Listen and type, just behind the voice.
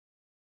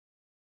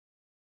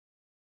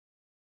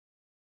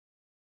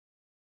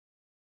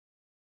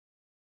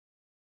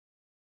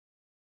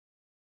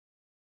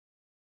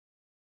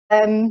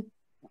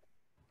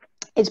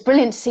it's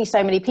brilliant to see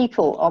so many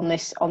people on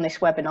this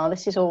webinar.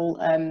 This is all,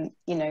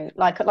 you know,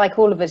 like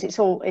all of us, it's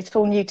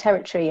all new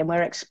territory, and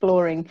we're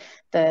exploring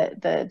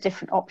the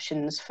different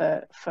options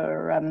for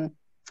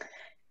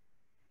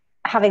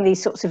having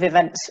these sorts of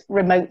events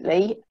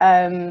remotely.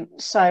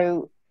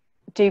 So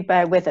do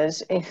bear with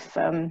us if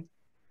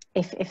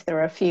there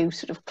are a few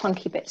sort of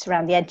clunky bits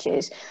around the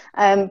edges.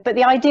 But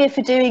the idea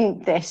for doing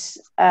this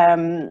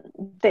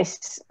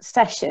this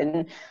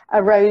session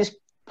arose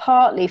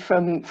partly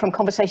from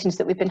conversations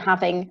that we've been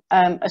having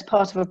as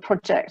part of a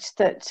project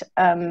that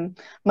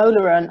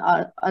MOLA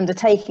are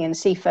undertaking, and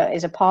CIfA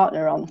is a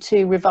partner on,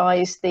 to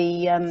revise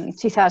the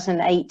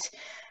 2008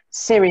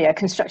 Syria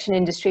Construction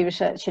Industry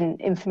Research and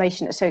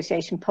Information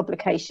Association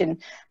publication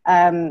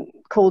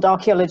called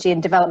Archaeology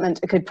and Development,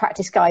 a Good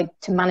Practice Guide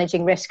to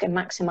Managing Risk and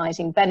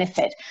Maximising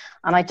Benefit.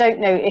 And I don't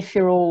know if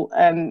you're all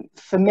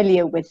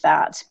familiar with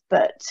that,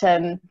 but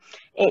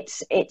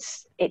it's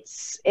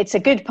a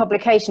good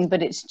publication,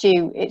 but it's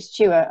due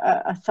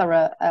a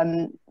thorough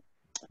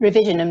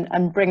revision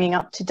and bringing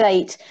up to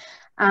date.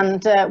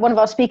 And one of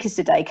our speakers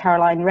today,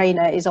 Caroline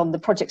Raynor, is on the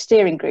project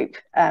steering group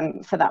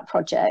for that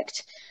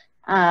project.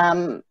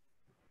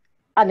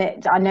 And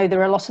I know there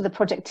are a lot of the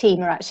project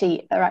team are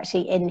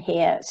actually in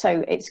here,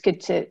 so it's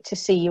good to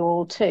see you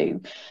all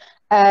too.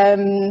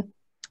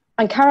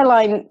 And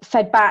Caroline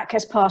fed back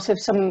as part of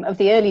some of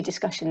the early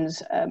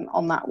discussions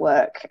on that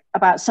work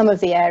about some of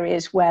the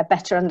areas where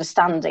better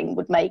understanding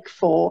would make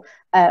for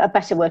a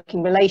better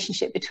working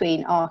relationship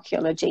between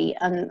archaeology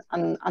and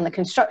the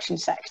construction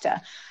sector.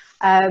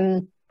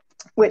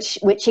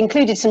 Which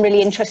included some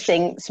really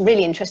interesting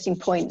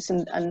points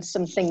and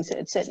some things that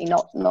had certainly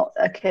not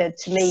occurred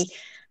to me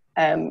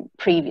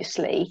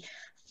previously.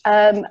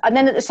 And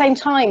then at the same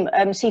time,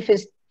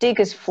 CIfA's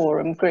Diggers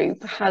Forum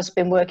group has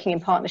been working in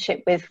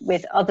partnership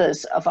with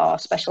others of our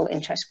special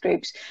interest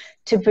groups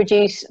to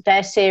produce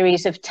their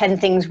series of 10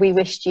 Things We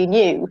Wished You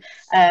Knew,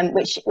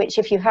 which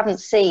if you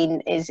haven't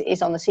seen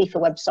is on the CIfA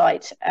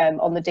website,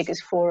 on the Diggers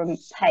Forum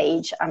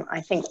page, and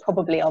I think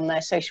probably on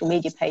their social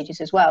media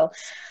pages as well.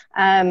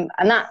 And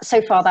that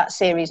so far that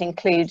series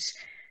includes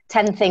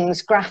 10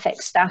 things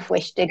graphic staff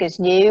wish diggers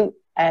knew,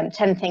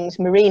 10 things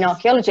marine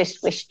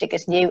archaeologists wish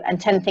diggers knew,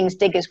 and 10 things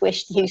diggers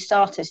wish new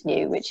starters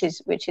knew, which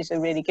is a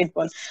really good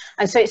one.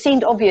 And so it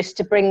seemed obvious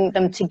to bring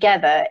them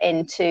together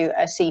into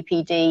a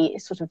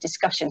CPD sort of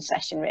discussion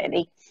session,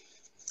 really.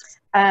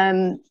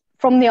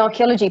 From the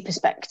archaeology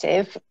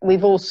perspective,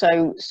 we've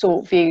also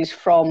sought views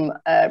from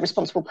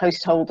responsible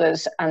post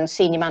holders and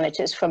senior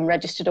managers from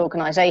registered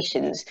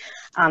organisations.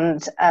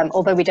 And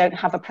although we don't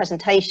have a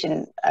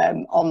presentation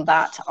on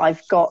that,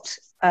 I've got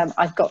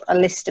a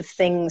list of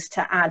things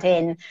to add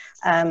in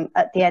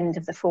at the end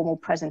of the formal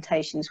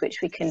presentations,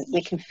 which we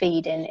can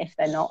feed in if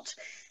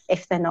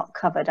they're not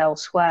covered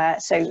elsewhere.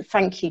 So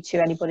thank you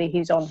to anybody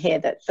who's on here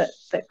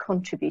that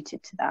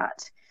contributed to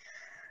that.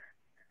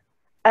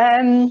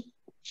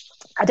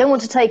 I don't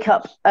want to take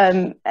up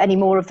any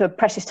more of the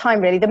precious time,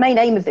 really. The main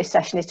aim of this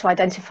session is to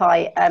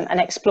identify and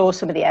explore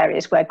some of the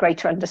areas where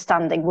greater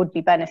understanding would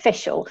be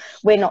beneficial.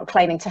 We're not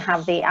claiming to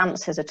have the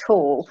answers at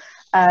all.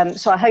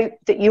 So I hope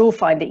that you'll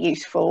find it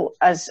useful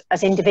as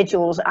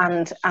individuals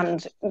and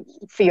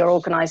for your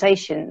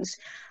organisations.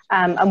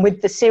 And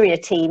with the Syria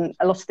team,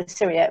 a lot of the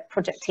Syria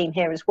project team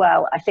here as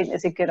well, I think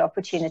there's a good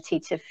opportunity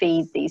to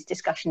feed these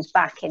discussions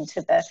back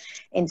into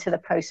the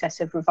process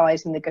of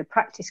revising the Good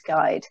Practice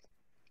Guide.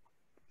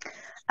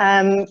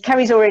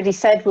 Kerry's already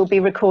said we'll be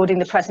recording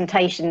the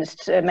presentations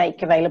to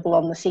make available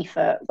on the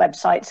CIfA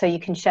website, so you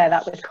can share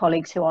that with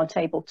colleagues who aren't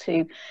able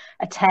to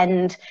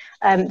attend.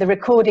 The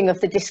recording of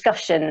the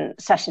discussion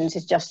sessions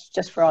is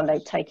just for our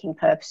note-taking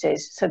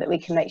purposes, so that we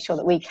can make sure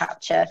that we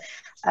capture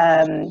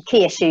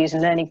key issues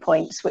and learning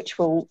points, which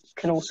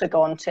can also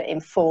go on to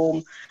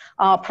inform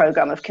our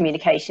programme of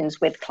communications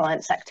with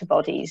client sector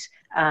bodies,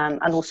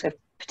 and also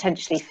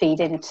potentially feed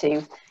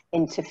into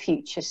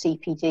future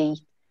CPD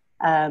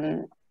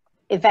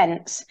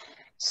events.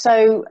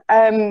 So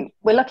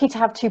we're lucky to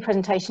have two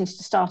presentations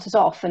to start us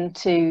off and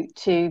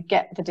to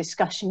get the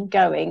discussion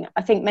going.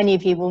 I think many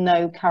of you will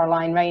know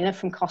Caroline Raynor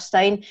from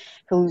Costain,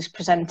 who's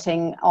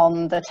presenting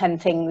on the 10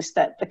 things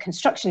that the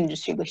construction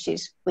industry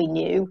wishes we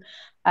knew.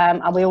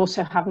 And we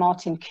also have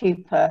Martyn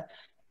Cooper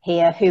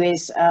here, who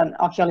is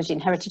archaeology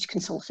and heritage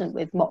consultant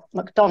with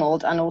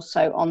MacDonald and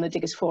also on the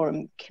Diggers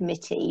Forum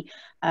committee,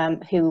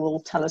 who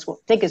will tell us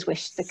what diggers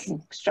wish the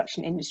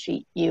construction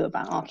industry knew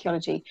about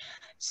archaeology.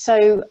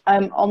 So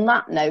on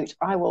that note,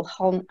 I will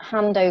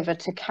hand over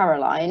to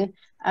Caroline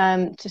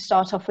to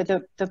start off with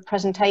the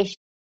presentation.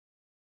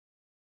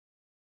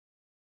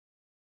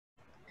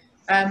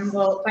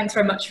 Well, thanks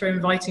very much for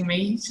inviting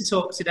me to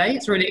talk today.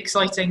 It's really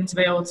exciting to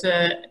be able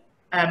to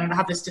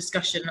have this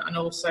discussion and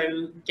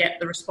also get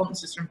the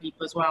responses from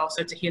people as well.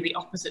 So to hear the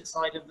opposite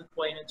side of the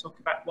coin and talk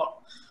about what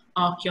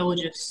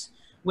archaeologists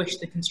wish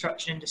the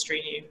construction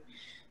industry knew.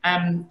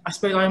 I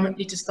suppose I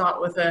need to start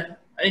with an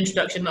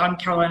introduction. I'm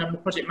Caroline, I'm the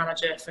project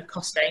manager for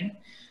Costain.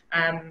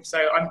 So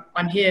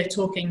I'm here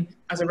talking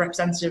as a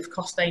representative of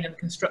Costain and the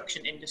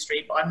construction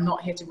industry, but I'm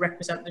not here to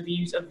represent the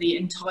views of the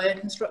entire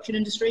construction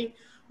industry.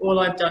 All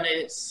I've done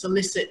is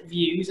solicit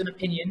views and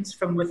opinions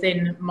from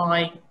within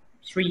my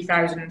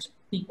 3,000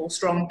 people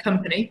strong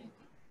company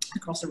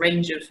across a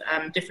range of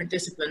different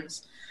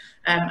disciplines,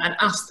 and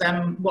ask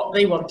them what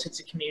they wanted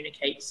to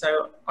communicate.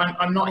 So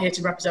I'm not here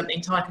to represent the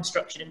entire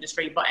construction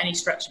industry by any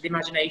stretch of the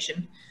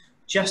imagination,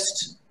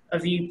 just a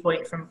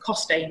viewpoint from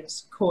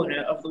Costain's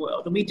corner of the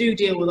world. And we do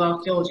deal with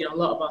archaeology on a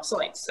lot of our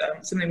sites,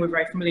 something we're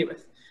very familiar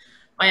with.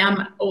 I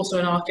am also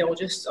an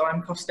archaeologist, so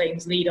I'm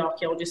Costain's lead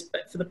archaeologist,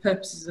 but for the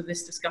purposes of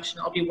this discussion,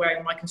 I'll be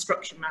wearing my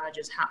construction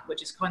manager's hat,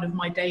 which is kind of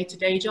my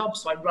day-to-day job.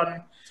 So I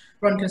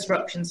run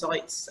construction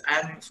sites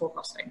for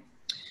Costain.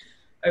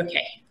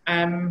 Okay,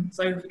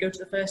 so if we go to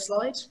the first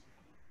slide.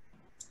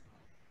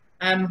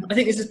 I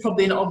think this is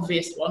probably an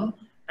obvious one,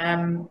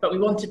 but we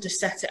wanted to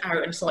set it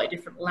out in a slightly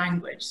different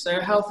language. So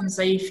health and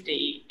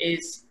safety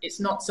it's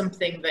not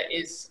something that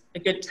is a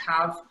good to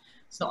have,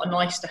 it's not a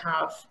nice to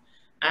have,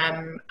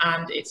 and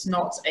it's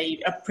not a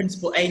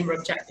principal aim or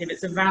objective,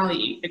 it's a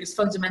value, because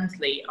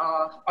fundamentally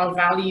our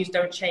values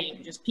don't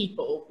change. As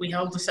people, we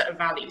hold a set of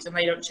values and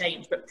they don't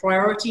change, but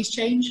priorities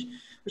change,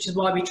 which is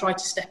why we try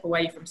to step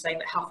away from saying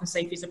that health and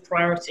safety is a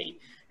priority.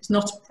 It's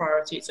not a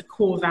priority, it's a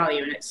core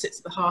value, and it sits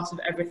at the heart of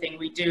everything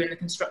we do in the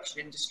construction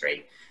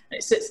industry. And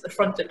it sits at the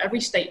front of every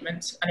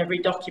statement and every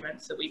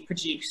document that we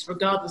produce,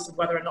 regardless of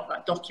whether or not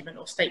that document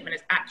or statement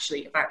is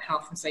actually about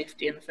health and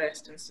safety in the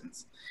first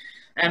instance.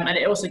 And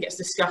it also gets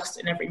discussed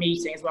in every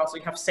meeting as well, so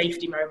we have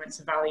safety moments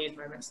and values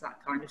moments, that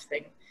kind of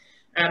thing.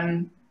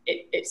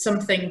 It's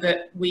something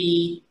that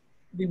we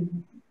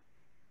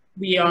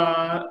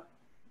are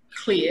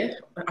clear,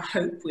 I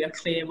hope we are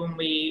clear when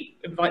we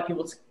invite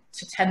people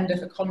to tender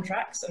for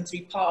contracts and to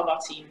be part of our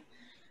team,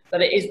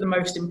 that it is the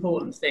most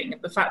important thing.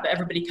 The fact that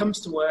everybody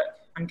comes to work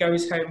and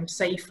goes home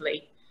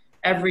safely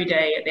every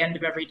day, at the end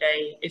of every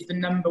day, is the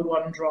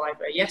 #1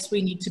 driver. Yes,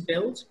 we need to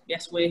build.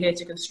 Yes, we're here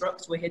to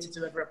construct. We're here to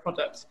deliver a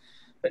product.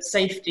 But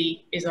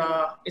safety is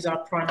our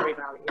primary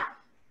value.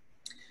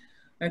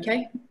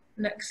 Okay,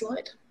 next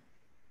slide.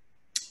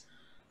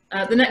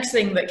 The next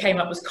thing that came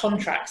up was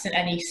contracts in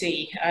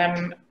NEC.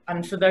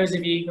 And for those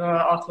of you who are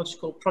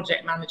archaeological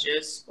project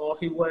managers or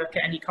who work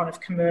at any kind of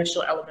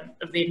commercial element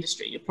of the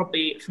industry, you're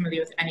probably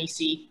familiar with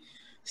NEC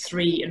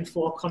 3 and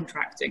 4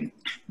 contracting.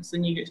 It's the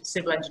new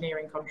civil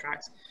engineering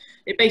contract.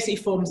 It basically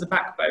forms the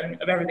backbone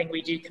of everything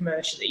we do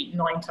commercially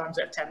 9 times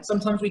out of 10.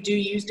 Sometimes we do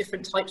use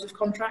different types of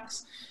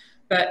contracts,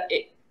 but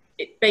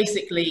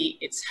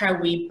it's how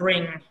we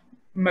bring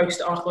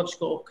most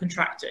archaeological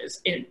contractors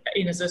in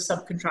as a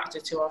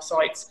subcontractor to our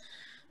sites.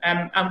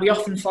 And we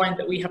often find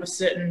that we have a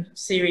certain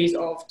series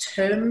of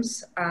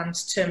terms and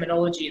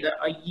terminology that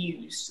are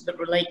used that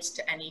relates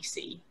to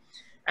NEC.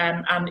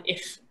 And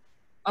if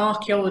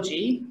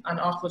archaeology and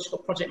archaeological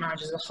project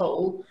managers as a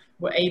whole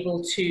were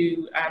able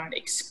to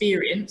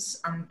experience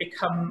and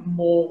become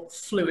more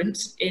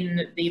fluent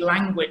in the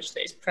language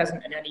that is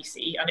present in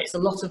NEC, and it's a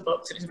lot of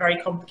books and it's very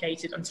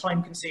complicated and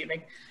time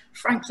consuming,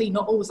 frankly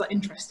not always that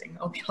interesting,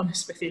 I'll be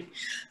honest with you,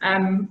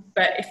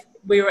 but if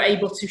we were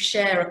able to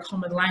share a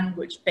common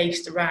language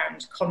based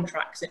around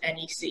contracts at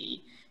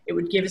NEC, it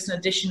would give us an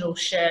additional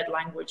shared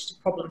language to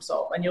problem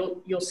solve. And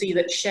you'll see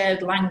that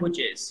shared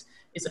languages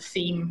is a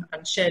theme,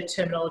 and shared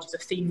terminology is a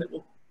theme that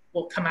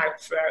will come out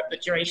throughout the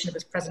duration of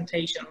this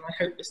presentation, and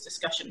I hope this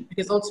discussion,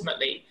 because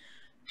ultimately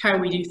how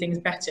we do things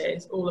better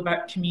is all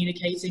about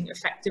communicating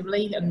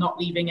effectively and not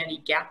leaving any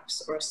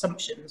gaps or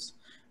assumptions,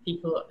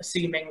 people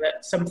assuming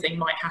that something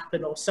might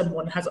happen or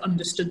someone has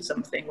understood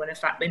something when in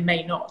fact they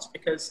may not,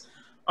 because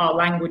our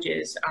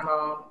languages and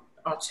our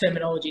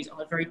terminologies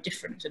are very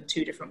different in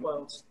 2 different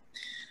worlds.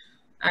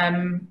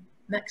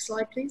 Next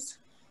slide, please.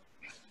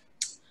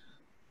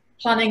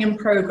 Planning and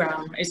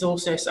program is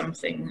also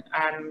something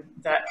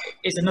that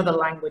is another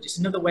language. It's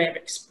another way of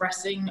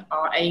expressing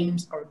our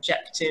aims, our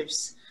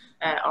objectives,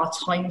 our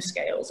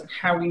timescales, and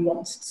how we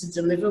want to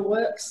deliver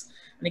works.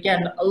 And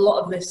again, a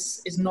lot of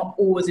this is not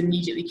always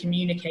immediately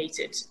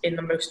communicated in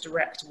the most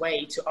direct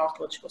way to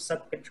archaeological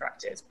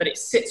subcontractors, but it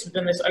sits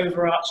within this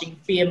overarching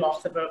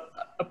behemoth of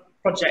a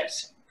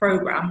project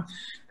program.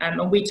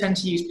 And we tend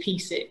to use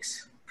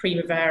P6,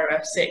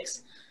 Primavera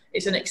 6.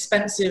 It's an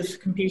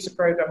expensive computer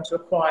program to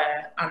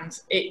acquire, and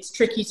it's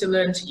tricky to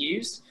learn to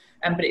use,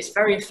 but it's a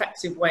very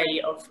effective way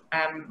of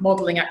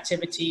modeling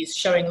activities,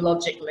 showing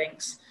logic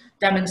links,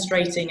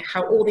 demonstrating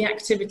how all the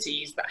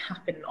activities that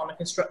happen on a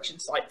construction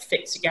site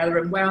fit together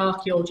and where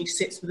archaeology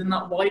sits within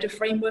that wider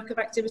framework of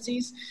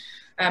activities.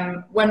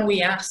 When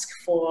we ask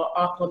for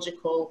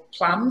archaeological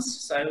plans,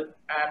 so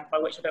by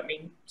which I don't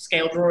mean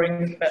scale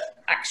drawings,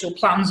 but actual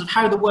plans of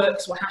how the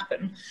works will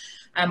happen,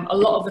 a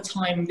lot of the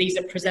time these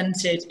are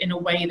presented in a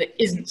way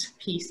that isn't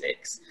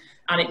P6,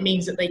 and it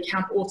means that they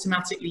can't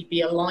automatically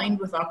be aligned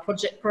with our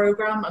project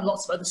program, and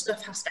lots of other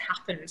stuff has to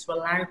happen to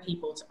allow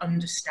people to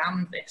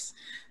understand this.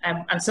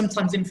 And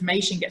sometimes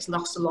information gets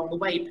lost along the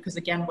way because,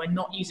 again, we're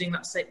not using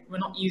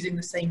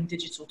the same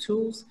digital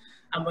tools,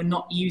 and we're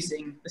not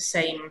using the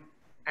same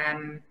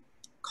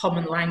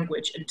common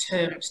language and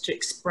terms to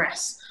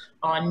express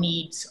our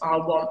needs,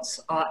 our wants,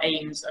 our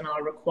aims, and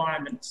our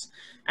requirements.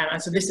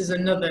 And so this is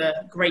another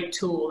great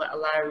tool that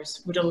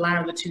would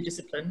allow the two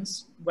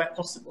disciplines, where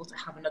possible, to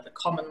have another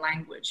common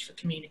language for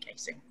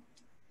communicating.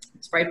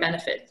 It's very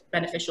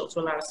beneficial to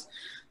allow us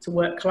to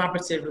work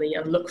collaboratively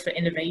and look for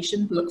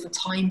innovation, look for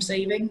time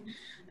saving,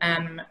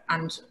 and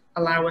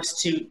allow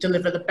us to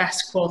deliver the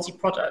best quality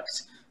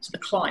product to the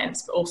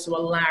clients, but also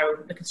allow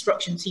the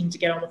construction team to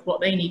get on with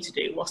what they need to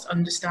do, whilst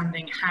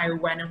understanding how,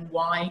 when, and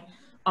why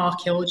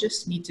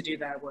archaeologists need to do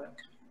their work.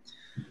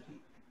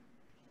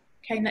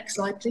 Okay, next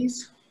slide,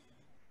 please.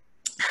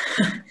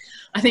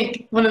 I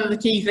think one of the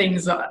key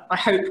things that I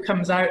hope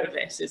comes out of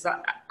this is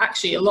that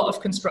actually a lot of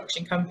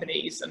construction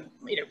companies, and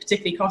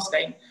particularly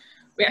Costain,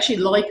 we actually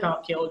like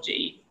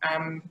archaeology.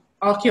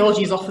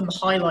 Archaeology is often the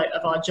highlight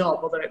of our job,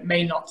 although it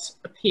may not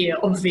appear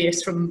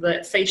obvious from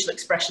the facial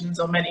expressions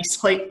on many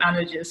site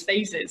managers'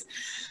 faces.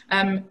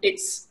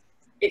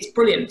 It's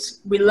brilliant.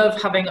 We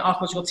love having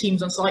archaeological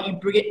teams on site.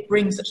 You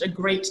bring such a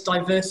great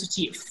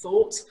diversity of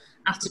thought,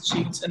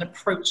 attitudes, and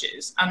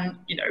approaches. And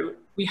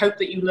we hope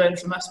that you learn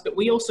from us, but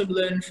we also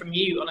learn from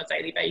you on a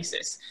daily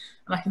basis.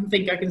 And I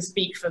can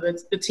speak for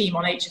the team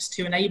on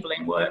HS2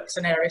 enabling works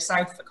in Area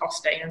South for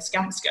Costain and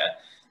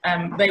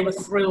Skanska. They were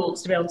thrilled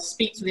to be able to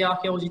speak to the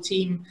archaeology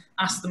team,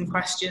 ask them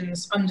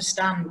questions,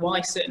 understand why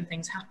certain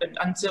things happened,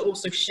 and to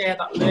also share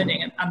that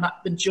learning and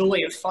the joy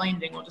of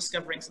finding or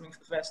discovering something for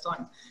the first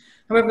time.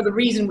 However, the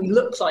reason we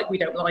look like we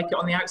don't like it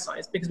on the outside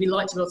is because we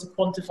like to be able to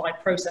quantify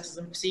processes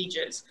and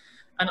procedures.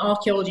 And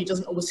archaeology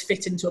doesn't always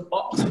fit into a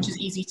box, which is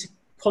easy to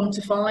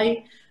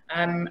quantify.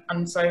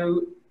 And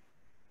so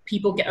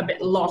people get a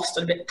bit lost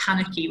and a bit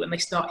panicky when they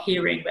start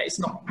hearing that it's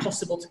not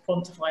possible to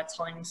quantify a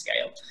time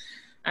scale.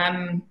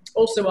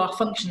 Also, our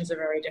functions are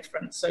very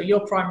different. So your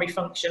primary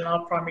function,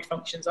 our primary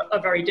functions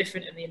are very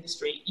different in the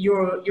industry.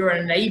 You're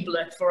an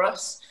enabler for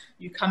us.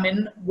 You come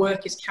in,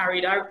 work is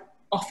carried out.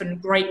 Often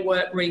great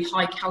work, really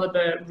high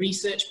caliber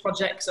research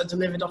projects are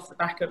delivered off the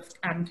back of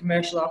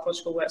commercial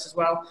archaeological works as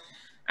well.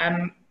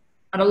 And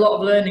a lot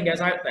of learning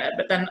goes out there,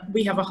 but then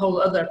we have a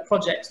whole other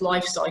project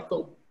life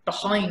cycle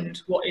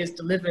behind what is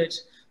delivered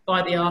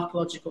by the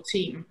archaeological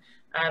team.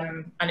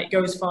 And it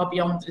goes far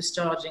beyond the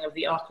discharging of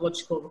the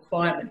archaeological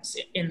requirements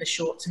in the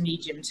short to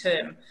medium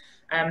term.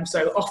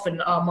 So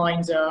often our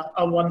minds are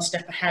one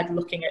step ahead,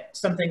 looking at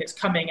something that's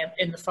coming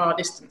in the far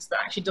distance that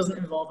actually doesn't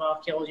involve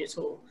archaeology at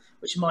all,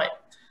 which might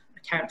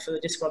account for the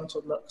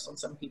disgruntled looks on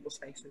some people's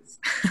faces.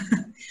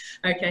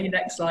 Okay,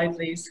 next slide,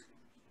 please.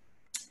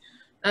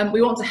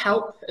 We want to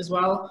help as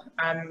well.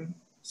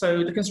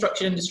 So the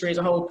construction industry as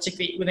a whole,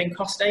 particularly within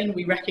Costain,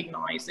 we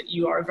recognise that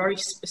you are a very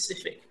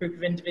specific group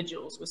of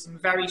individuals with some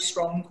very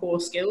strong core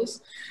skills,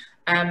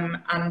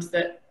 and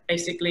that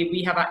basically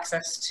we have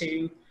access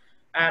to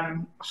a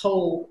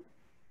whole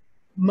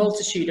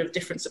multitude of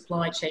different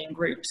supply chain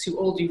groups who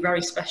all do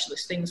very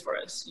specialist things for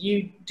us.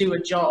 You do a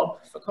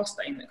job for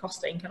Costain that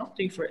Costain cannot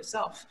do for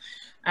itself.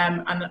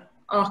 And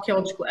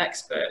archaeological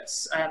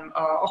experts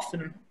are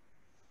often,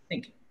 I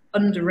think,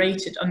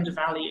 underrated,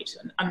 undervalued,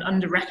 and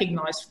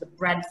under-recognised for the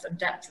breadth and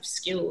depth of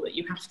skill that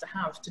you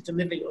have to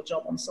deliver your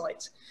job on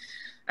site.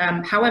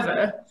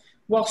 However,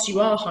 whilst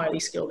you are highly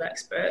skilled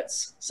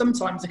experts,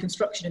 sometimes the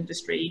construction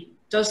industry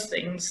does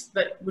things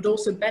that would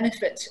also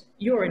benefit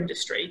your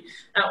industry,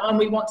 and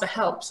we want to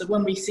help. So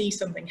when we see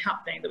something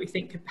happening that we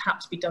think could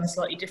perhaps be done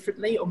slightly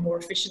differently or more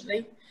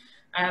efficiently,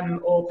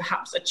 or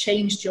perhaps a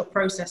change to your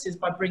processes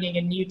by bringing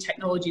in new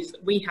technologies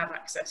that we have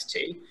access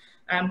to,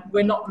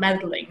 we're not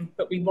meddling,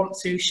 but we want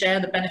to share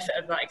the benefit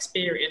of that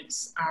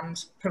experience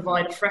and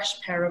provide a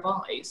fresh pair of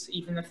eyes,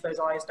 even if those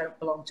eyes don't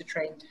belong to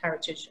trained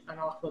heritage and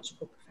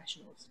archaeological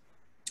professionals.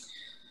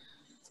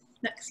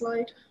 Next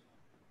slide.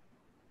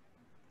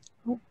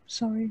 Oh,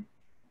 sorry.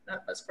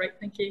 That's great,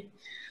 thank you.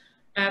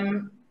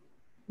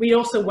 We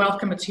also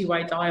welcome a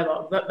two-way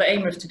dialogue. The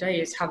aim of today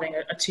is having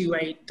a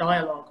two-way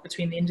dialogue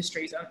between the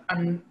industries,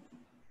 and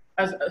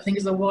as I think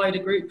as a wider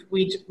group,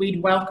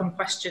 we'd welcome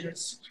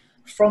questions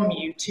from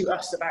you to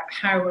us about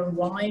how and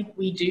why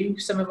we do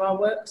some of our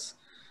works,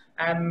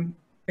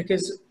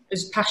 because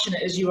as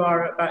passionate as you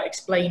are about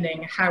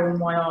explaining how and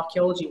why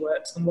archaeology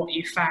works and what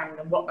you found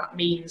and what that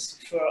means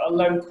for a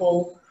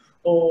local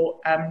or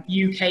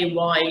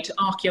UK-wide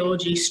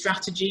archaeology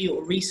strategy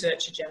or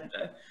research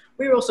agenda,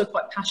 we're also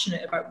quite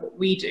passionate about what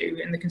we do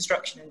in the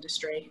construction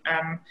industry.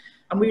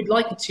 And we would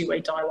like a two-way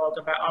dialogue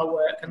about our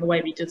work and the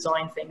way we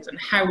design things and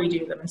how we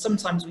do them. And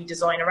sometimes we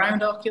design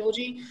around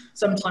archaeology,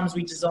 sometimes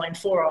we design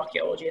for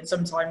archaeology, and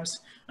sometimes,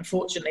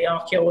 unfortunately,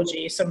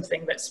 archaeology is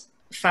something that's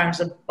found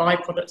as a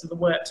byproduct of the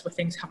works where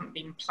things haven't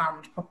been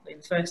planned properly in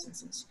the first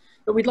instance.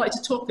 But we'd like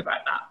to talk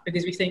about that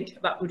because we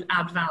think that would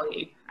add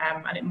value,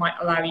 and it might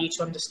allow you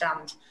to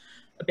understand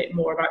a bit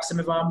more about some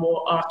of our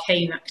more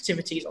arcane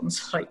activities on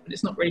site, but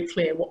it's not really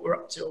clear what we're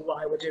up to or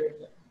why we're doing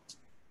it.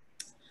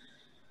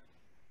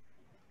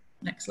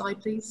 Next slide,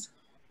 please.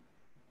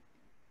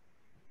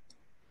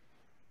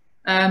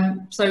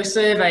 So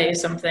survey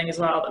is something as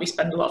well that we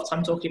spend a lot of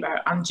time talking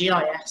about, and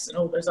GIS and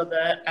all those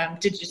other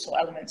digital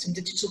elements and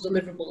digital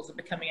deliverables are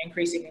becoming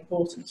increasingly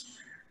important.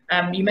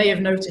 You may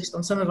have noticed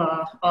on some of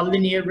our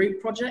linear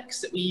route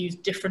projects that we use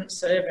different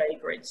survey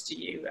grids to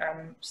you.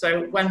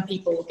 So when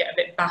people get a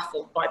bit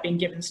baffled by being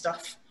given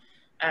stuff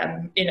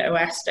in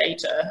OS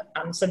data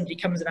and somebody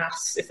comes and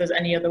asks if there's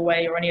any other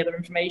way or any other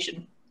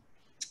information,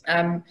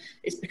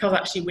 it's because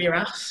actually we're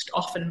asked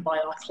often by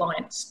our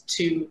clients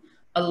to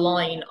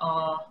align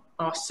our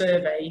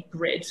survey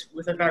grid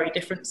with a very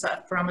different set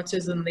of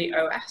parameters than the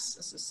OS.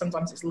 So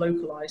sometimes it's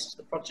localized to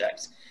the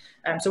project.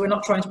 So we're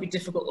not trying to be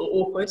difficult or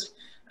awkward,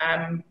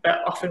 but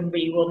often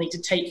we will need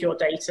to take your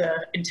data,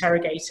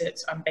 interrogate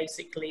it, and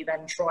basically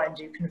then try and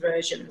do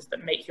conversions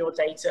that make your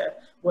data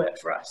work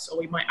for us. Or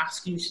we might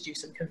ask you to do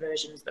some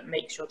conversions that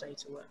makes your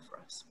data work for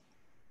us.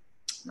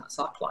 And that's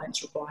our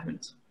client's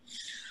requirement.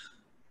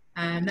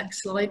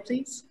 Next slide,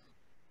 please.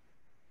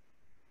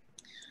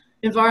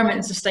 Environment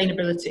and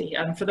sustainability.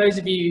 For those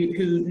of you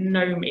who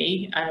know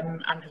me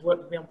and have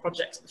worked with me on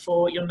projects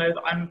before, you'll know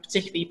that I'm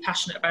particularly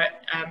passionate about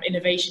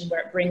innovation where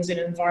it brings in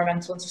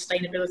environmental and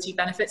sustainability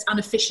benefits and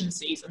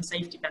efficiencies and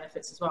safety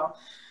benefits as well.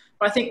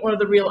 But I think one of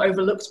the real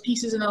overlooked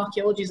pieces in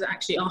archaeology is that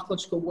actually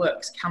archaeological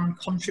works can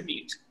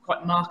contribute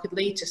quite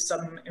markedly to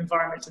some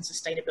environment and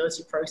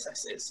sustainability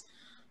processes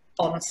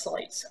on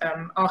site.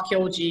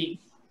 Archaeology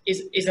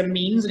is a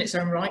means in its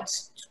own right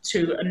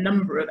to a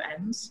number of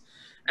ends.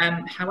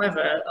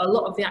 However, a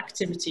lot of the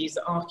activities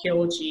that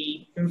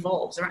archaeology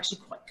involves are actually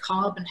quite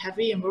carbon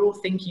heavy, and we're all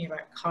thinking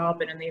about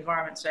carbon and the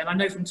environment. So I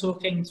know from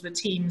talking to the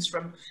teams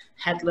from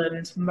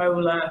Headland,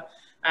 Mola,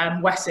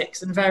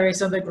 Wessex and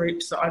various other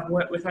groups that I've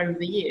worked with over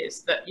the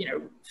years that, you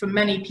know, for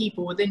many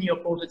people within your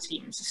broader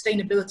team,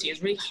 sustainability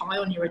is really high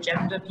on your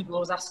agenda. People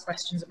always ask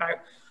questions about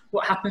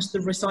what happens to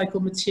the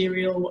recycled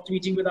material, what do we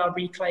do with our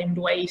reclaimed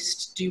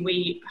waste,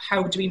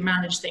 how do we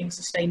manage things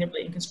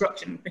sustainably in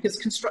construction? Because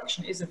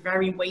construction is a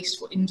very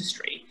wasteful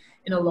industry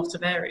in a lot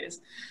of areas.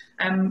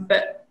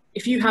 But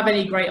if you have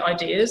any great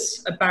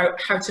ideas about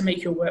how to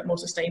make your work more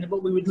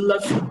sustainable, we would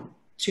love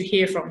to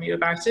hear from you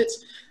about it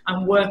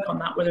and work on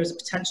that, whether there's a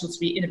potential to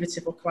be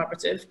innovative or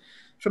collaborative.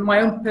 From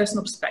my own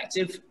personal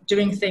perspective,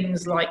 doing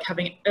things like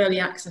having early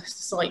access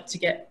to site to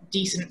get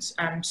decent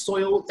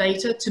soil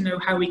data to know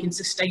how we can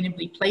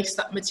sustainably place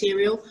that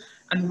material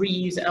and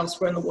reuse it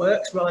elsewhere in the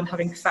works, rather than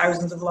having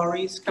thousands of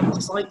lorries come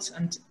to site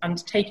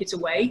and take it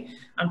away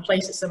and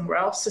place it somewhere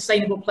else.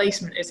 Sustainable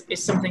placement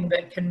is something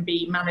that can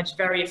be managed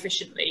very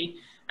efficiently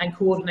and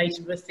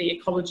coordinated with the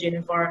ecology and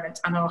environment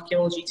and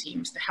archaeology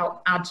teams to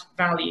help add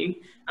value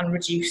and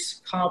reduce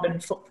carbon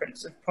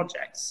footprints of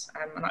projects.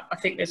 And I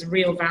think there's a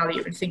real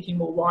value in thinking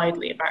more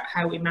widely about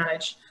how we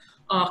manage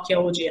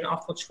archaeology and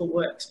archaeological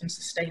works in a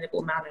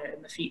sustainable manner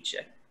in the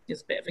future.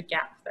 There's a bit of a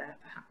gap there,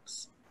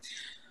 perhaps.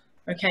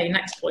 Okay,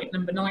 next point,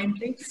 number 9,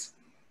 please.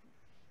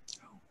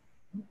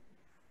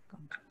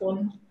 Back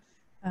one.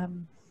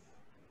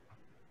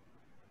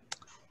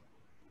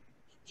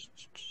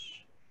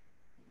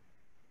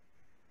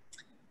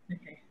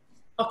 Okay,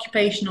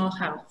 occupational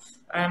health.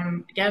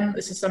 Again,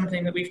 this is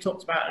something that we've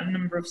talked about at a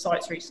number of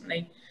sites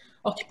recently.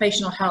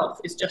 Occupational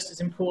health is just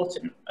as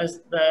important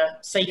as the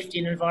safety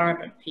and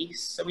environment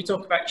piece. So we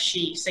talk about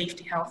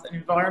safety, health and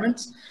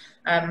environment,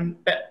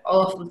 but a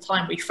lot of the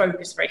time we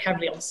focus very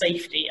heavily on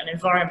safety and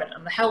environment,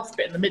 and the health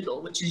bit in the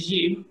middle, which is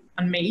you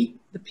and me,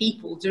 the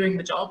people doing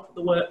the job,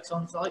 the works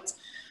on site,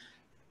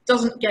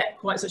 doesn't get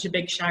quite such a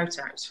big shout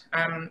out.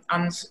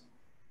 And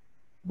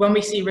when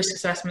we see risk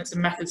assessments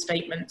and method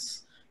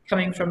statements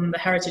coming from the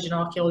heritage and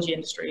archaeology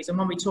industries, and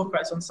when we talk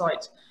about it on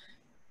site,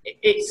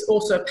 it's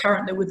also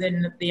apparent that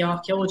within the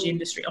archaeology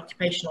industry,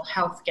 occupational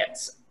health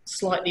gets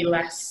slightly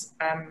less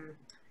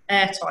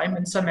airtime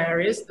in some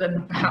areas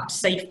than perhaps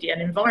safety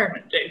and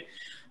environment do.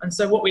 And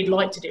so what we'd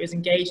like to do is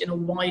engage in a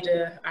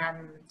wider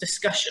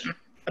discussion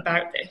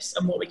about this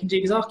and what we can do,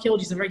 because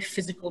archaeology is a very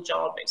physical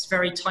job. It's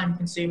very time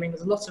consuming.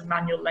 There's a lot of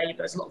manual labour.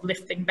 There's a lot of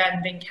lifting,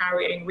 bending,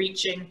 carrying,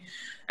 reaching,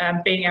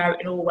 being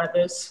out in all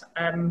weathers.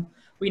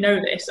 We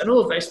know this, and all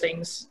of those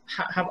things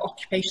have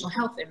occupational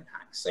health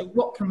impacts. So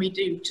what can we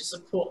do to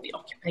support the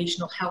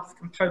occupational health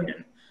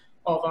component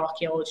of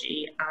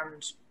archaeology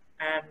and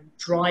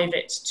drive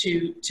it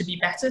to be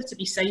better, to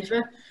be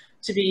safer,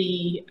 to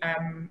be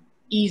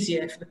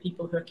easier for the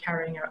people who are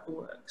carrying out the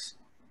works?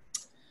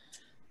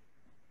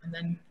 And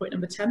then point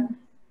number 10.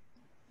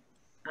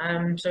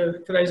 So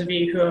for those of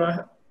you who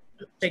are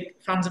big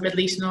fans of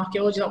Middle Eastern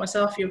archaeology like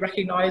myself, you'll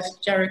recognise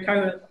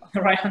Jericho on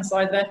the right hand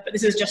side there, but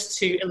this is just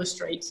to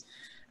illustrate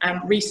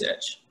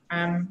research.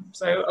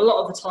 So a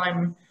lot of the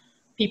time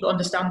people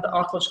understand that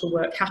archaeological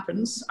work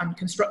happens and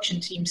construction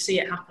teams see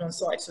it happen on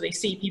site. So they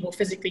see people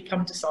physically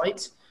come to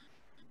site,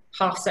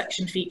 half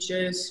section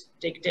features,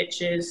 dig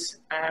ditches,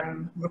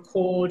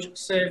 record,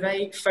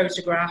 survey,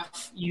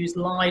 photograph, use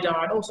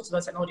LiDAR and all sorts of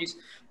other technologies.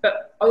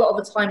 But a lot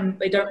of the time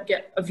they don't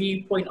get a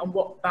viewpoint on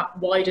what that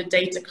wider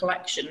data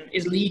collection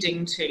is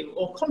leading to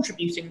or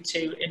contributing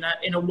to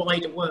in a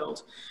wider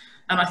world.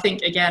 And I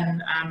think,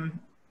 again,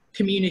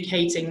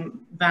 communicating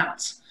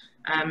that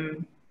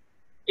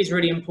is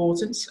really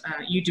important.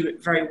 You do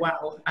it very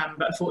well,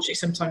 but unfortunately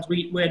sometimes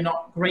we're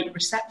not great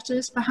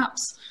receptors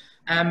perhaps.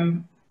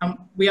 And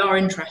we are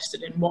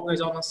interested in what goes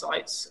on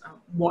sites,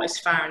 what is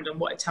found and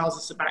what it tells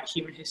us about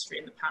human history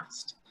in the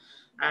past.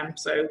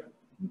 So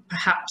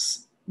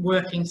perhaps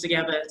working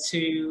together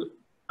to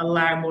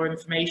allow more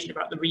information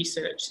about the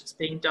research that's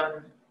being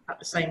done at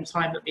the same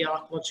time that the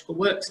archaeological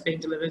works are being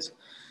delivered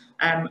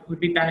would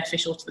be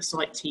beneficial to the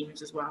site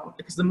teams as well,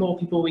 because the more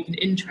people we can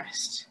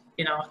interest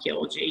in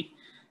archaeology,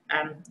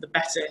 the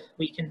better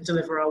we can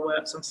deliver our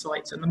works on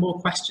site, and the more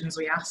questions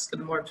we ask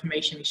and the more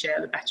information we share,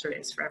 the better it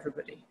is for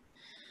everybody.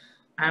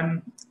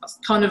 That's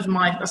kind of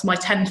my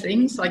 10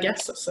 things, I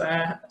guess.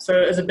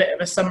 So as a bit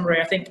of a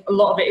summary, I think a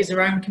lot of it is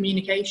around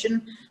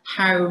communication,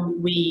 how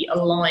we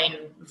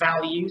align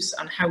values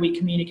and how we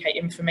communicate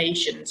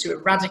information to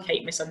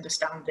eradicate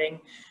misunderstanding,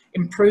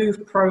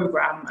 improve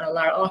programme and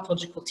allow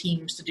archaeological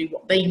teams to do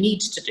what they need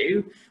to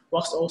do,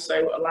 whilst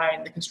also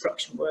allowing the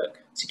construction work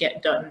to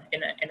get done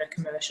in a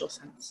commercial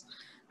sense.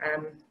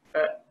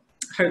 But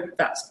hope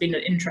that's been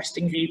an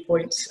interesting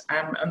viewpoint,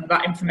 and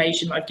that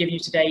information I've given you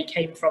today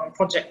came from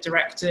project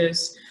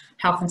directors,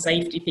 health and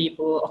safety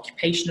people,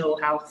 occupational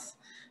health,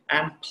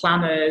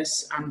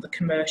 planners and the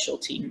commercial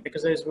team,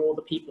 because those were all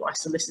the people I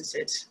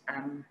solicited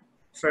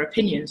for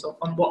opinions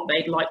on what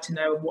they'd like to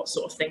know and what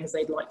sort of things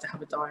they'd like to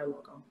have a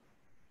dialogue on.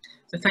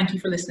 So thank you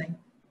for listening.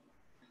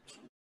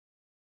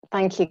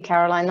 Thank you,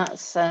 Caroline. That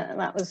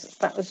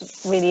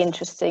was really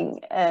interesting,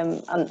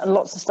 and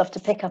lots of stuff to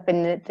pick up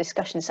in the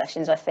discussion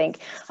sessions, I think.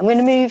 I'm going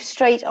to move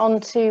straight on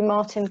to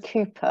Martyn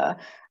Cooper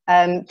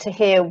to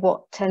hear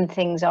what 10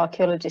 things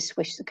archaeologists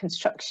wish the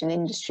construction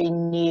industry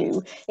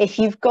knew. If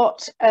you've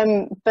got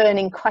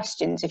burning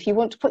questions, if you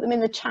want to put them in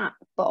the chat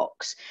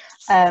box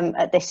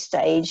at this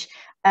stage,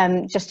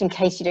 just in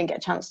case you don't get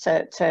a chance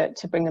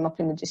to bring them up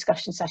in the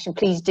discussion session,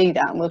 please do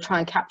that, and we'll try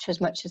and capture as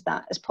much of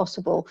that as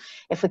possible.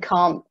 If we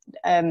can't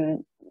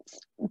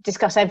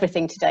discuss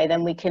everything today,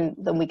 then we can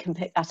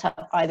pick that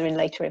up either in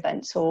later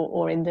events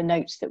or in the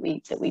notes that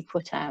we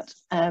put out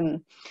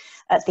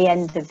at the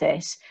end of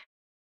this.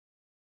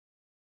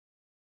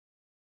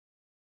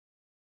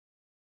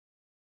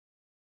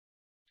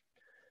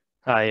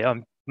 Hi,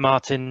 I'm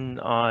Martin.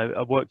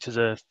 I worked as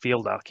a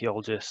field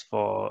archaeologist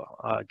for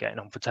getting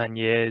on for 10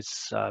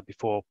 years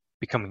before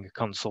becoming a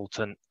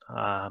consultant.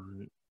 I've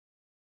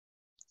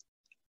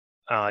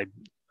been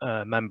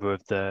a member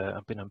of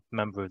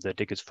the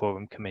Diggers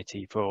Forum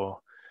committee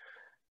for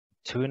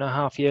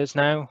 2.5 years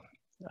now.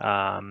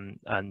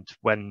 And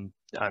when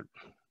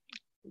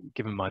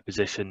given my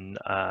position,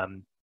 I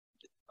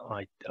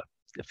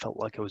felt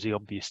like I was the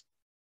obvious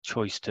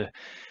choice to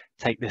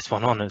take this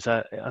one on as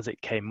it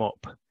came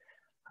up.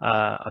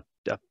 I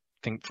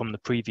think from the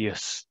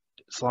previous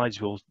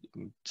slides we've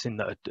seen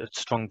that a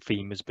strong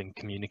theme has been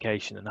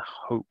communication, and I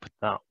hope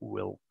that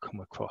will come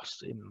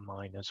across in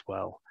mine as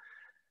well.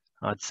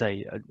 I'd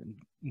say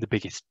the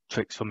biggest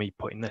tricks for me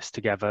putting this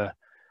together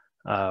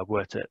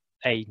were to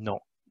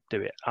not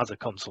do it as a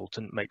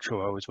consultant, make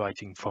sure I was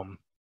writing from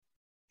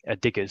a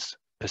digger's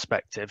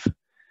perspective,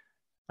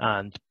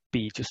 and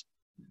B, just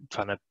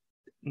trying to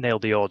nail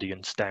the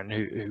audience down,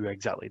 who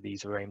exactly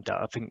these are aimed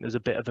at. I think there's a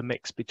bit of a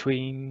mix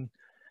between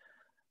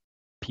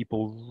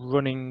people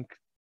running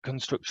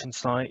construction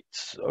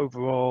sites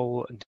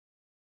overall and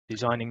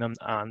designing them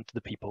and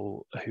the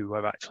people who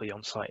are actually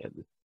on site at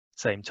the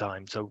same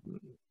time. So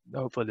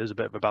hopefully there's a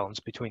bit of a balance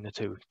between the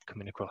two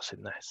coming across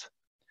in this.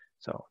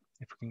 So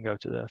if we can go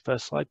to the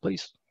first slide,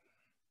 please.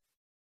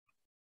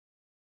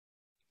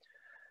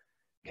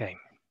 Okay,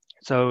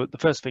 so the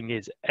first thing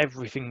is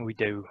everything we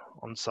do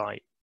on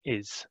site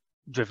is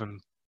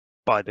driven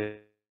by the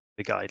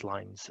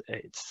guidelines.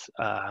 It's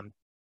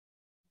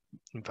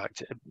in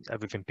fact,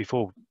 everything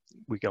before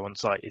we go on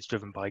site is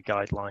driven by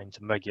guidelines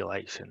and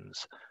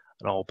regulations,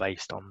 and all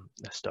based on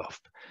this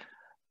stuff.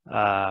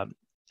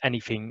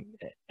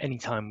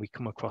 Anytime we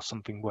come across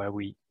something where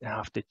we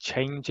have to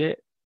change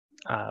it,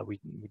 we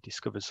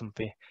discover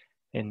something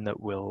in that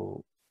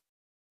will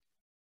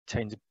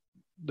change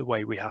the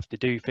way we have to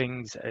do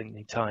things.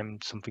 Anytime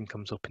something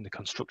comes up in the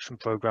construction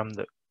program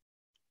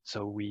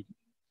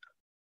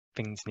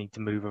things need to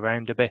move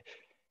around a bit,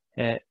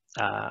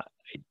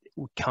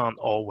 we can't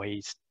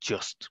always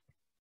just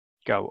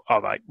go,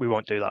 all right, we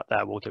won't do that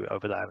there, we'll do it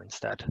over there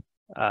instead.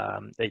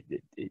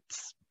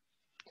 It's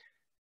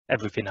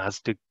everything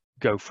has to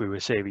go through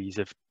a series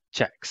of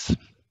checks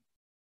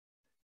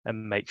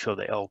and make sure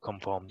that it all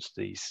conforms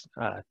to these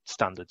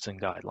standards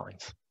and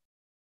guidelines.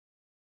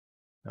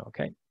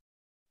 Okay.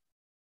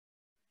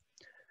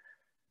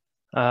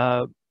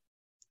 A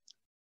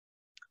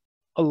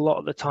lot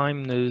of the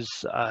time,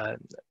 there's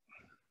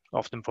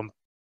often from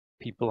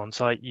people on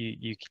site,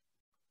 you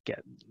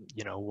get,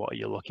 what are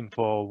you looking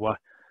for, what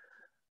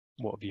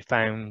have you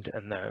found,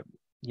 and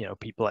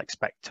people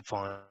expect to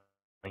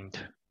find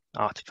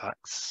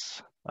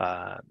artifacts,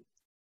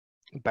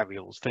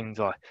 burials, things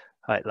like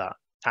that,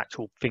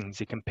 actual things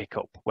you can pick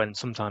up, when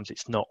sometimes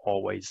it's not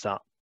always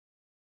that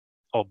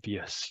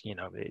obvious.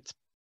 It's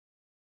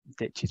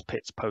ditches,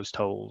 pits, post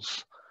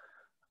holes,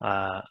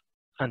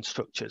 and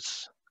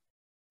structures.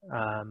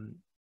 A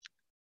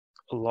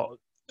lot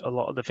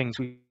of the things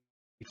we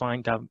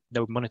find have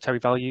no monetary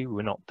value.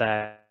 We're not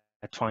there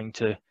trying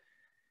to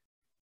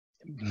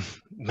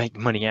make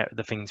money out of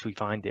the things we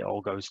find. It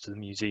all goes to the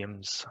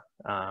museums,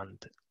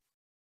 and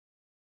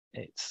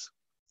it's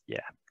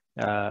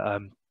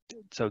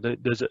so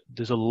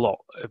there's a lot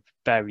of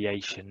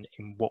variation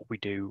in what we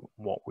do,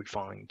 what we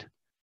find.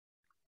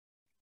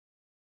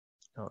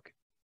 Okay.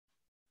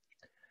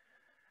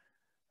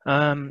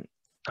 I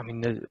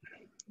mean,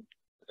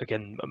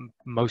 again,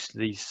 most of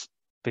these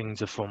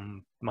things are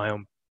from my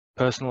own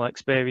personal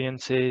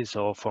experiences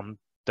or from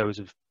those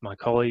of my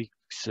colleagues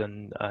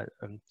and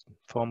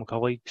former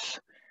colleagues.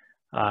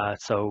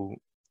 So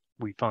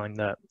we find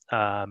that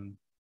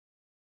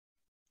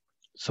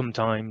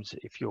sometimes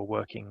if you're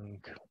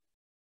working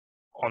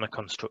on a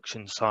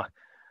construction site,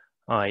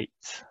 the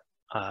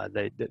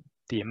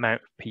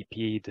amount of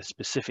PPE, the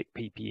specific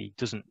PPE,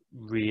 doesn't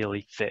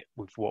really fit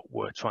with what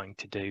we're trying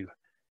to do.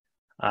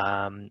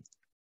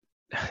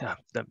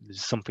 There's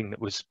something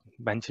that was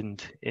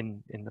mentioned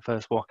in the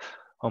first one,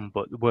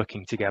 but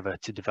working together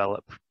to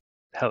develop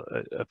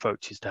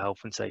approaches to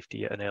health and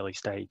safety at an early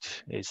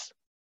stage is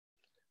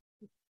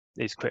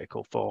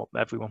critical for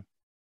everyone.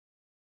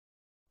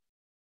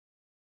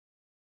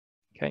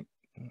 Okay.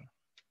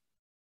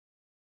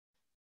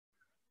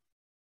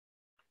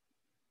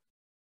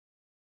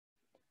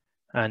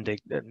 And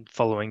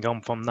following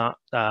on from that,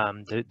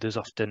 there's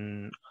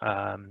often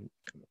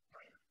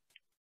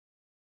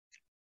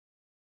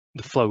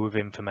the flow of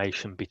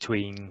information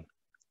between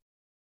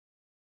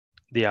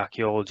the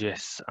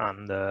archaeologists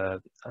and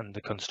the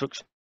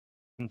construction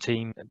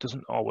team. It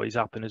doesn't always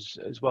happen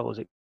as well as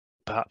it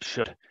perhaps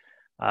should,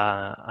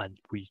 and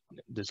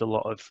there's a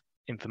lot of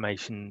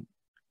information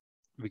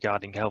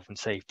regarding health and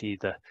safety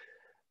that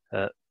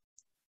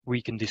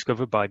we can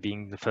discover by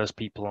being the first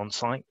people on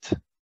site,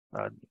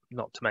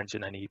 not to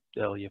mention any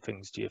earlier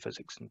things,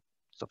 geophysics and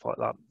stuff like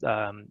that,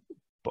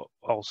 but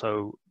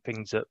also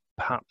things that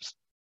perhaps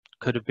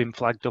could have been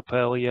flagged up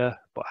earlier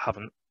but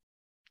haven't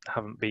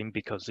been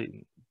because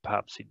they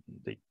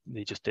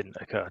just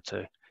didn't occur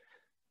to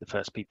the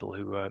first people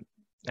who were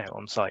out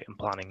on site and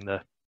planning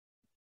the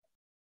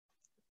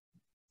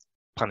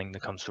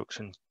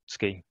construction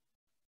scheme.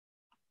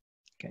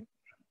 Okay.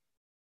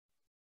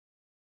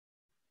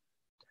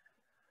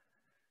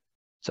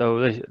 So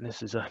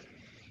this is a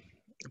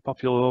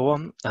popular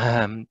one.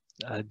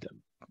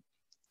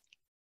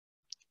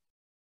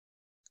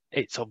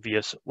 It's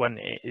obvious when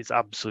it is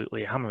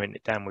absolutely hammering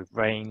it down with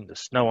rain, the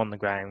snow on the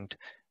ground,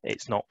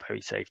 it's not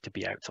very safe to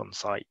be out on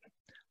site.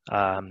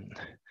 I'll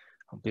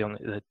be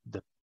honest,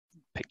 the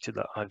picture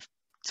that I've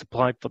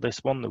supplied for this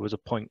one, there was a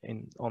point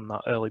on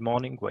that early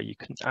morning where you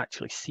couldn't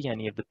actually see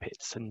any of the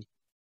pits and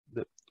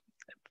the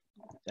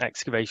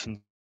excavations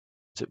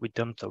that we'd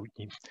done, so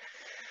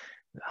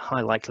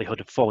high likelihood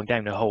of falling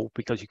down a hole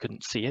because you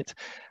couldn't see it.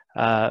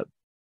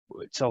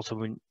 It's also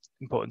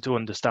important to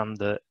understand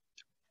that,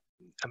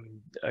 I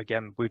mean,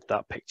 again, with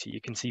that picture,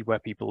 you can see where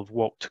people have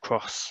walked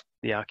across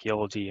the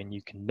archaeology and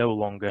you can no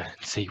longer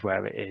see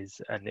where it is,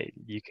 and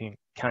you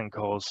can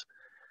cause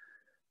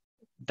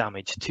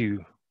damage to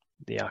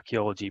the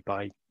archaeology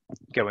by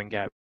going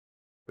out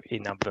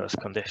in adverse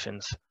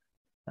conditions.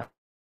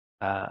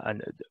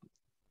 And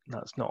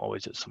that's not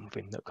always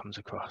something that comes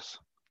across.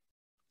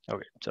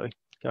 Okay, sorry,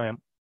 carry on.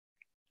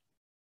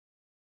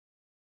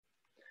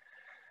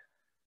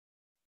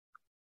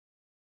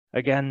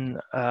 Again,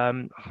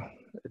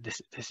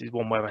 this is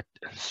one where I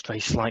stray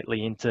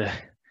slightly into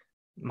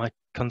my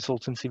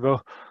consultancy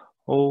role,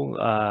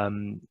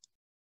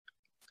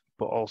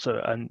 but also,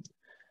 I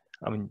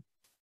mean,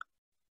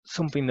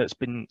 something that's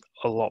been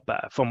a lot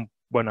better from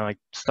when I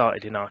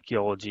started in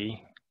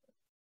archaeology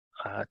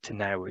to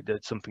now.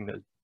 That's something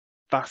that's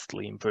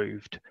vastly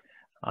improved,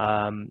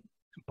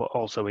 but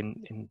also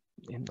in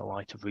the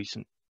light of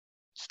recent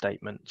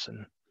statements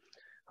and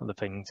other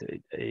things,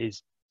 it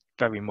is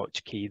very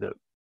much key that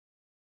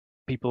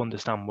people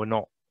understand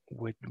we're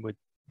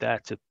there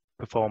to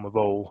perform a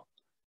role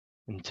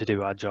and to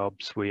do our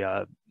jobs. We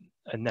are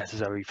a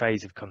necessary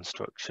phase of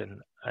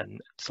construction, and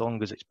so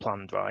long as it's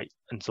planned right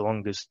and so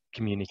long as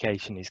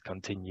communication is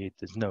continued,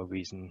 there's no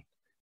reason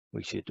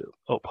we should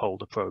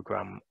uphold a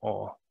program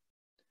or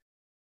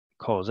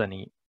cause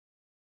any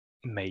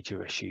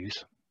major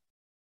issues.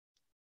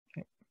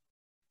 Okay.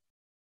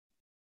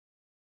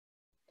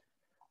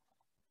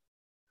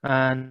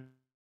 And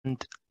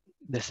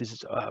this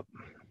is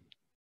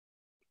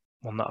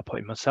one that I put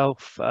in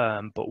myself,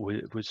 but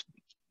was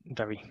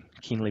very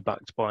keenly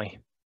backed by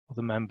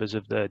other members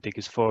of the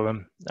Diggers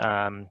Forum.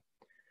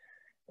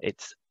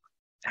 It's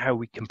how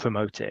we can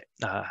promote it.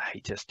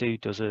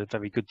 HS2 does a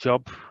very good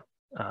job.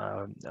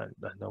 I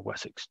know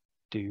Wessex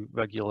do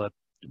regular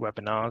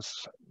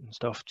webinars and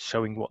stuff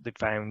showing what they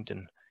found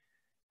and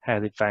how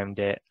they found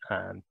it,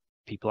 and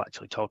people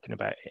actually talking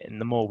about it. And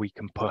the more we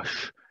can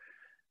push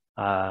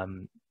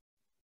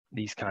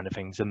these kind of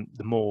things,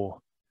 the more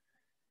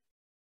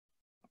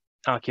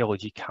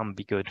archaeology can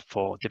be good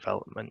for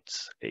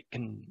developments. It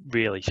can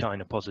really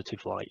shine a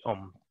positive light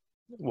on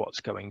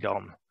what's going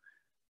on,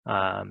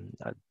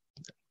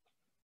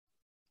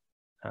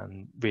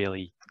 and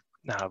really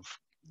have,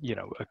 you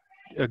know,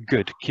 a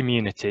good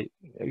community,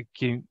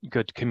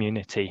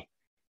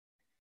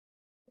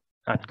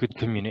 add good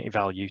community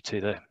value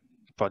to the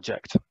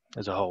project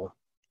as a whole.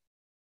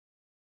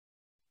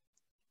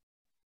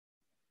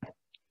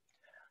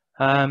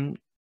 So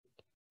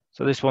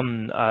this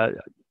one, I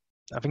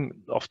think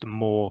often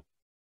more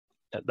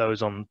at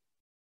those on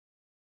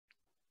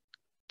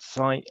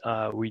site,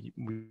 we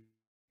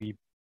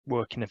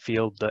work in a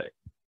field that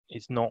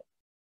is not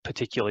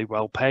particularly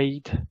well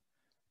paid.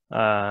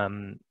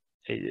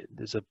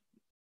 There's a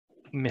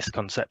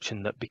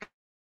misconception that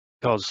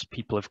because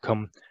people have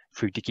come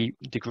through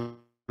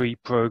degree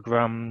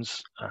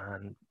programs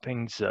and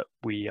things, that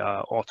we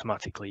are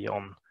automatically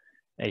on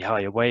a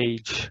higher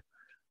wage,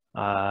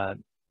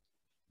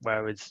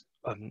 whereas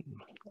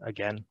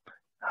again,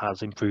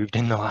 has improved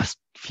in the last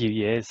few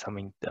years. I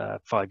mean,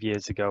 5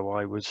 years ago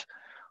I was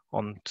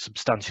on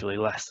substantially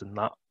less than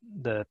that,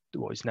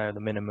 what is now the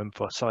minimum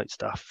for site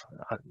staff.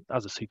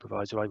 As a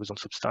supervisor, I was on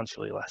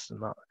substantially less than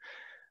that.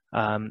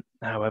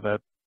 However,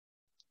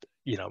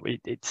 you know,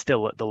 it's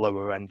still at the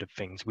lower end of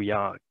things. We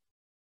are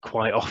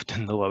quite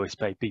often the lowest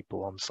paid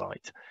people on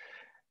site,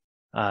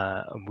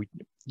 and we,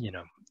 you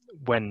know,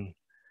 when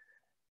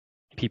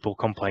people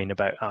complain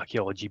about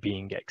archaeology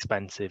being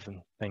expensive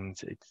and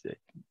things,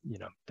 you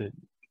know,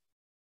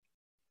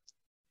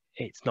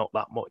 it's not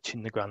that much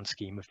in the grand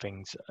scheme of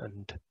things.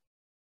 And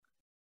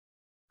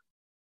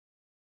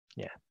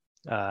yeah,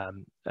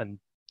 and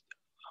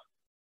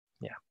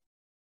yeah,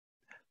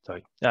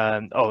 sorry.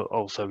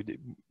 Also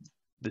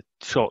the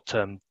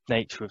short-term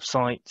nature of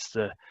sites,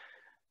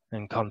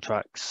 and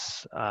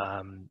contracts,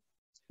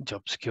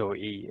 job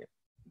security,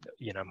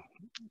 you know,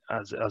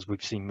 as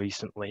we've seen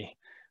recently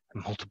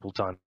and multiple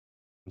times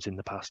in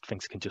the past,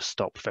 things can just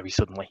stop very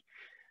suddenly.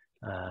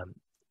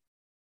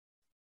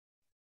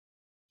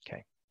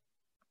 Okay.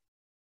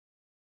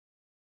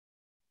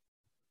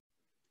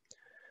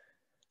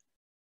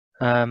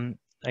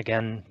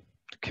 Again,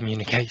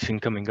 communication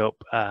coming up.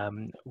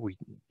 We,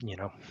 you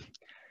know,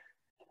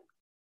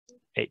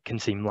 it can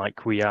seem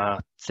like we are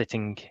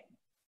sitting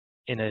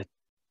in a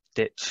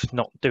ditch,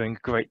 not doing a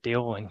great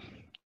deal, and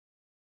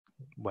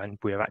when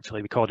we're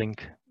actually recording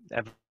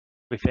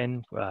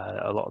everything,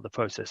 a lot of the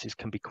processes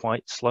can be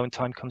quite slow and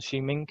time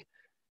consuming,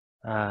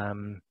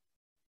 and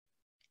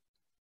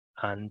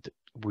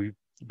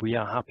we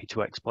are happy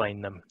to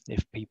explain them.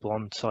 If people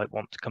on site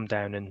want to come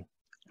down and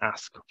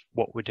ask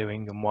what we're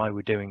doing and why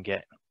we're doing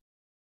it,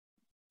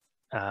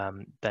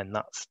 then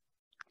that's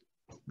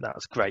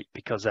great,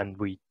 because then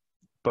we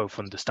both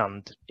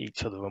understand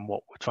each other and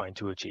what we're trying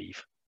to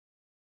achieve.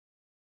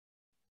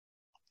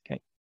 Okay.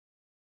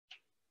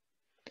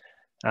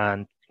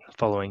 And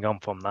following on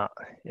from that,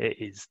 it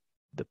is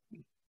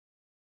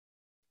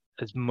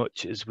as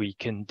much as we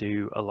can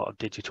do a lot of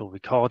digital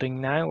recording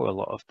now, a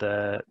lot of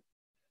the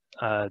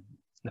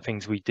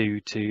things we do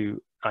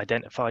to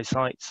identify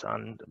sites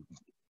and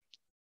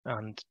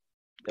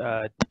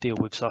deal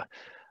with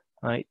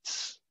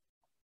sites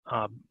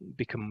are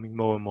becoming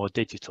more and more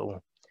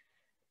digital.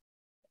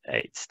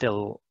 It's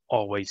still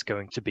always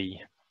going to be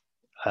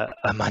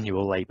a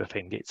manual labour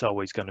thing. It's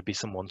always going to be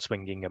someone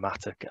swinging a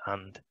mattock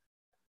and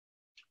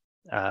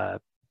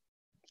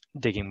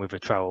digging with a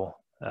trowel.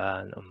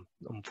 And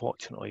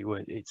unfortunately,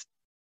 it's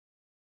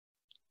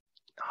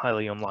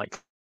highly unlikely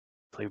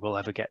we'll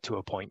ever get to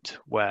a point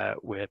where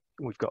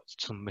we've got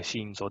some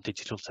machines or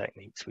digital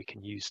techniques we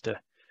can use to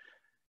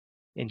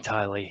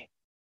entirely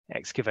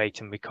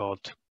excavate and record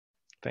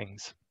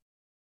things.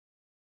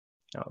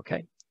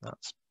 Okay,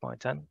 that's my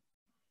 10.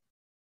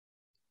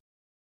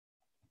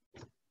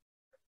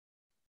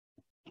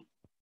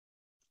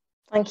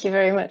 Thank you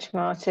very much,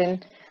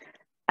 Martyn.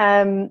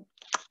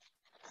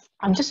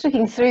 I'm just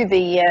looking through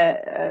the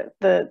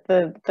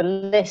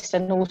list,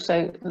 and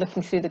also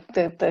looking through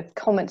the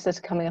comments that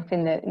are coming up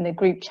in the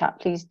group chat.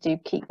 Please do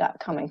keep that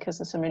coming, because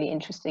there's some really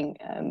interesting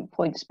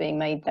points being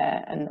made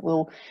there, and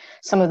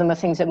some of them are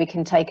things that we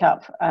can take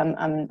up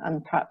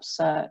and perhaps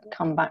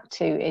come back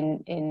to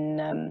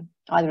in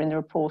either in the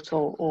report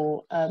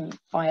or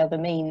by other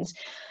means.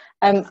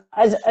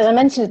 As I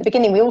mentioned at the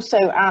beginning, we also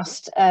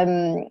asked,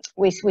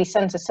 we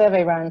sent a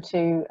survey round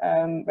to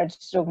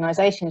registered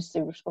organisations,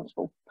 to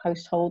responsible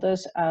post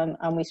holders,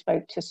 and we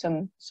spoke to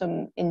some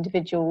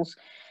individuals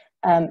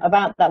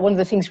about that. One of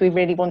the things we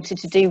really wanted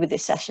to do with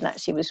this session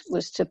actually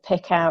was to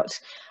pick out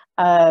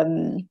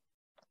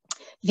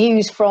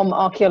views from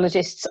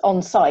archaeologists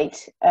on site,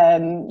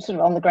 sort of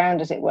on the ground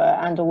as it were,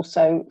 and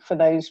also for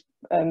those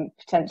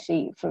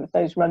potentially for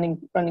those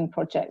running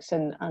projects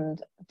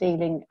and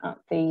dealing at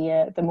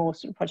the more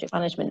sort of project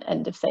management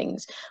end of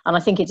things. And I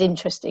think it's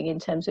interesting in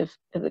terms of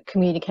the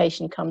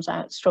communication comes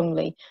out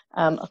strongly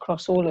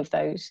across all of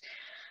those.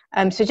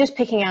 So just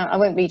picking out, I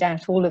won't read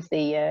out all of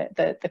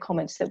the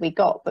comments that we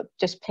got, but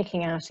just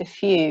picking out a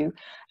few.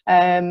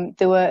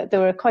 There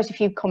were quite a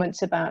few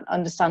comments about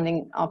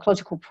understanding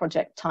archaeological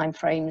project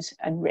timeframes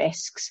and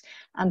risks,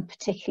 and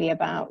particularly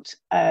about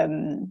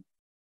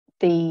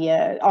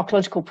the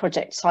archaeological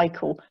project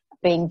cycle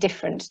being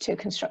different to a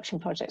construction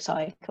project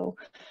cycle.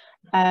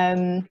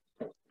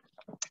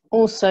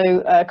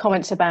 Also,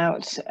 comments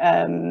about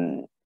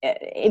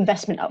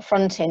investment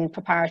upfront in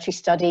preparatory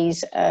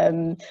studies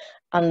and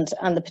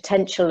the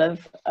potential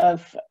of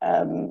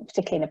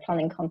particularly in a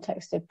planning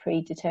context of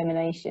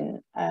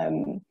predetermination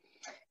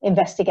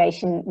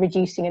investigation,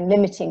 reducing and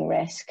limiting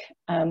risk,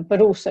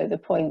 but also the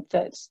point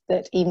that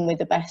even with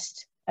the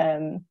best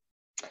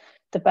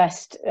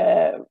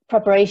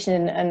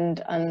preparation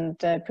and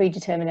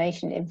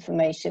predetermination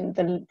information,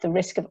 the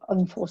risk of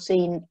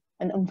unforeseen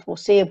and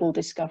unforeseeable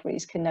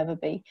discoveries can never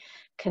be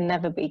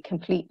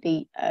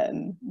completely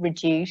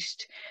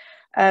reduced.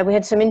 We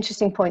had some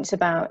interesting points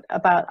about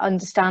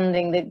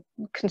understanding the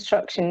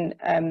construction,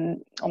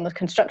 on the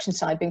construction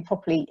side, being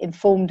properly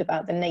informed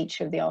about the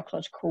nature of the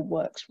archaeological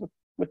works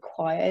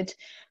required,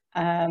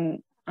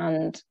 and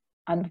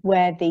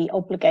where the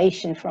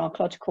obligation for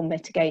archaeological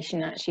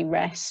mitigation actually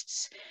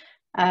rests.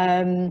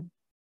 And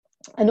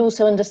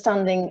also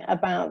understanding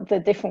about the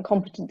different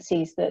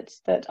competencies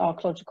that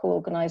archaeological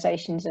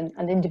organisations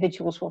and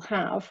individuals will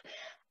have.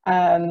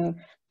 There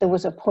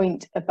was a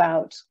point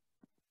about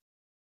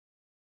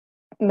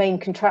main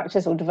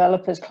contractors or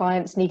developers,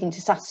 clients needing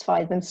to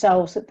satisfy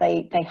themselves that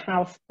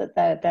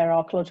their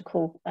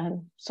archaeological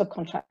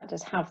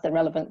subcontractors have the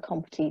relevant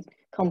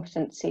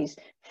competencies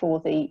for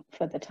the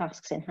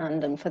tasks in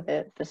hand and for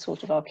the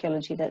sort of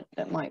archaeology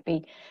that might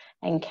be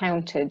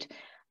encountered.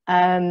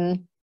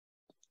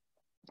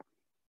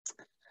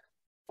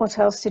 What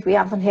else did we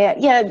have on here?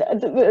 Yeah,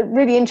 the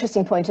really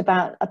interesting point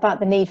about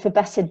the need for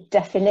better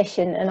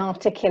definition and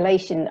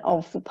articulation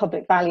of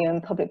public value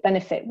and public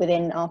benefit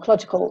within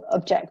archaeological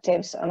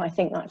objectives. And I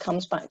think that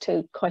comes back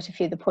to quite a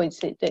few of the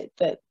points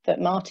that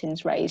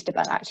Martyn's raised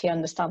about actually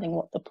understanding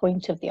what the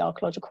point of the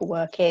archaeological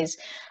work is,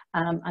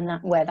 and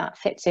where that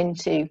fits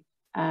into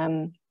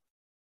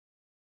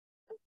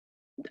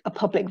a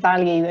public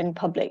value and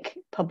public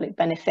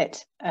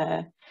benefit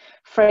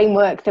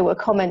framework. There were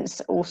comments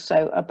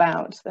also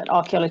about that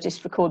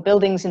archaeologists record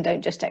buildings and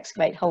don't just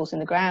excavate holes in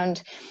the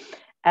ground,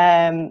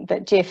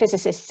 that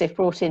geophysicists, if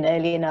brought in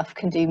early enough,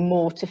 can do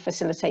more to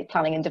facilitate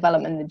planning and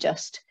development than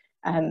just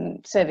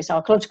service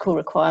archaeological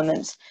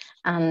requirements,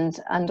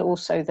 and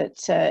also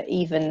that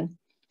even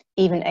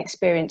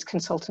experienced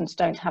consultants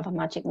don't have a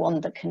magic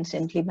wand that can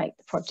simply make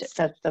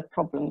the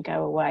problem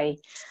go away.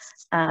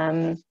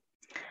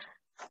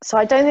 So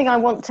I don't think I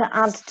want to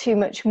add too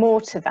much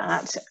more to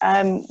that.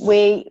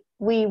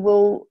 We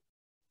will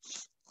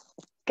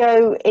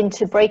go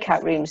into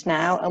breakout rooms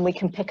now, and we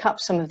can pick up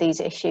some of these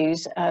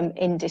issues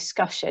in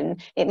discussion.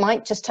 It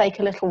might just take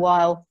a little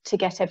while to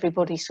get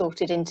everybody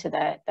sorted into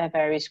their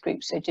various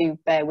groups, so do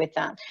bear with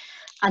that.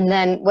 And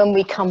then when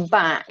we come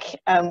back,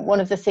 there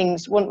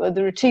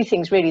are two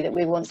things really that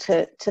we want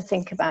to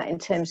think about in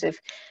terms of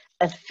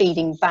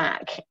feeding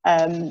back,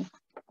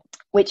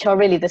 which are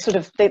really the sort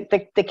of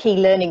the key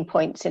learning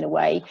points in a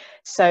way.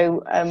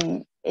 So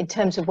in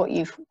terms of what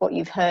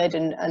you've heard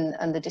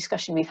and the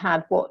discussion we've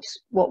had, what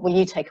will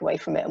you take away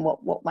from it, and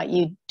what might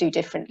you do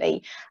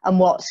differently, and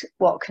what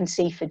can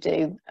CIfA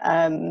do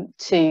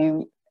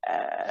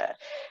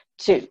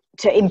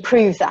to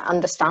improve that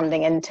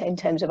understanding and in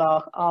terms of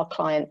our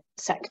client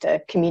sector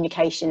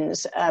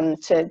communications,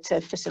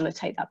 to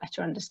facilitate that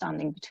better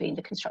understanding between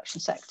the construction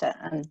sector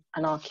and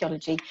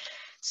archaeology.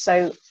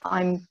 So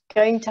I'm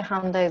going to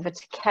hand over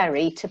to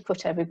Kerry to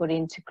put everybody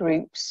into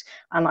groups,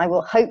 and I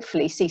will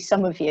hopefully see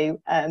some of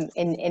you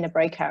in a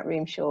breakout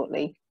room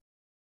shortly.